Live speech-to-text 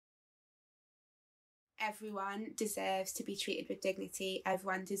Everyone deserves to be treated with dignity.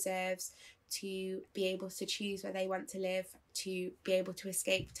 Everyone deserves to be able to choose where they want to live, to be able to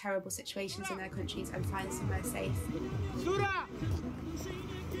escape terrible situations in their countries and find somewhere safe.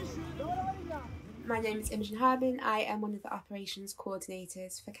 My name is Imogen Harbin. I am one of the operations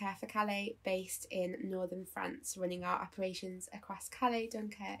coordinators for Care for Calais, based in northern France, running our operations across Calais,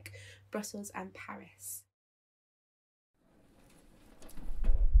 Dunkirk, Brussels and Paris.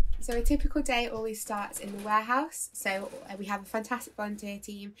 So a typical day always starts in the warehouse. So we have a fantastic volunteer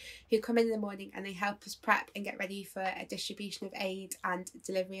team who come in the morning and they help us prep and get ready for a distribution of aid and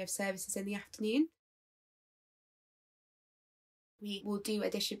delivery of services in the afternoon. We will do a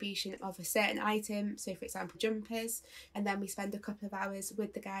distribution of a certain item, so for example jumpers, and then we spend a couple of hours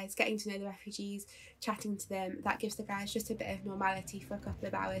with the guys getting to know the refugees, chatting to them. That gives the guys just a bit of normality for a couple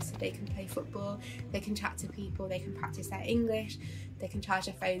of hours so they can play football, they can chat to people, they can practice their English, they can charge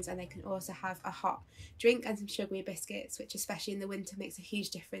their phones, and they can also have a hot drink and some sugary biscuits, which especially in the winter makes a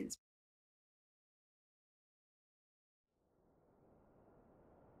huge difference.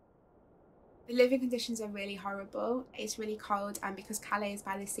 The living conditions are really horrible. It's really cold, and because Calais is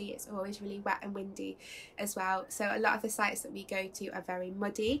by the sea, it's always really wet and windy as well. So a lot of the sites that we go to are very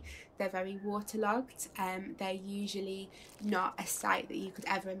muddy, they're very waterlogged, they're usually not a site that you could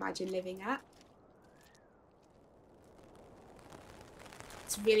ever imagine living at.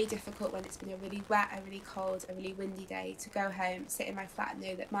 It's really difficult when it's been a really wet, a really cold, a really windy day to go home, sit in my flat and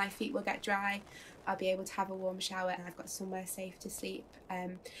know that my feet will get dry, I'll be able to have a warm shower and I've got somewhere safe to sleep.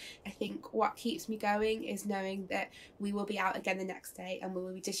 I think what keeps me going is knowing that we will be out again the next day and we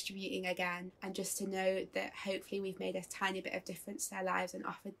will be distributing again, and just to know that hopefully we've made a tiny bit of difference to their lives and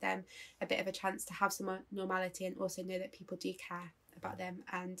offered them a bit of a chance to have some normality, and also know that people do care about them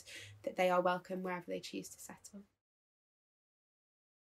and that they are welcome wherever they choose to settle.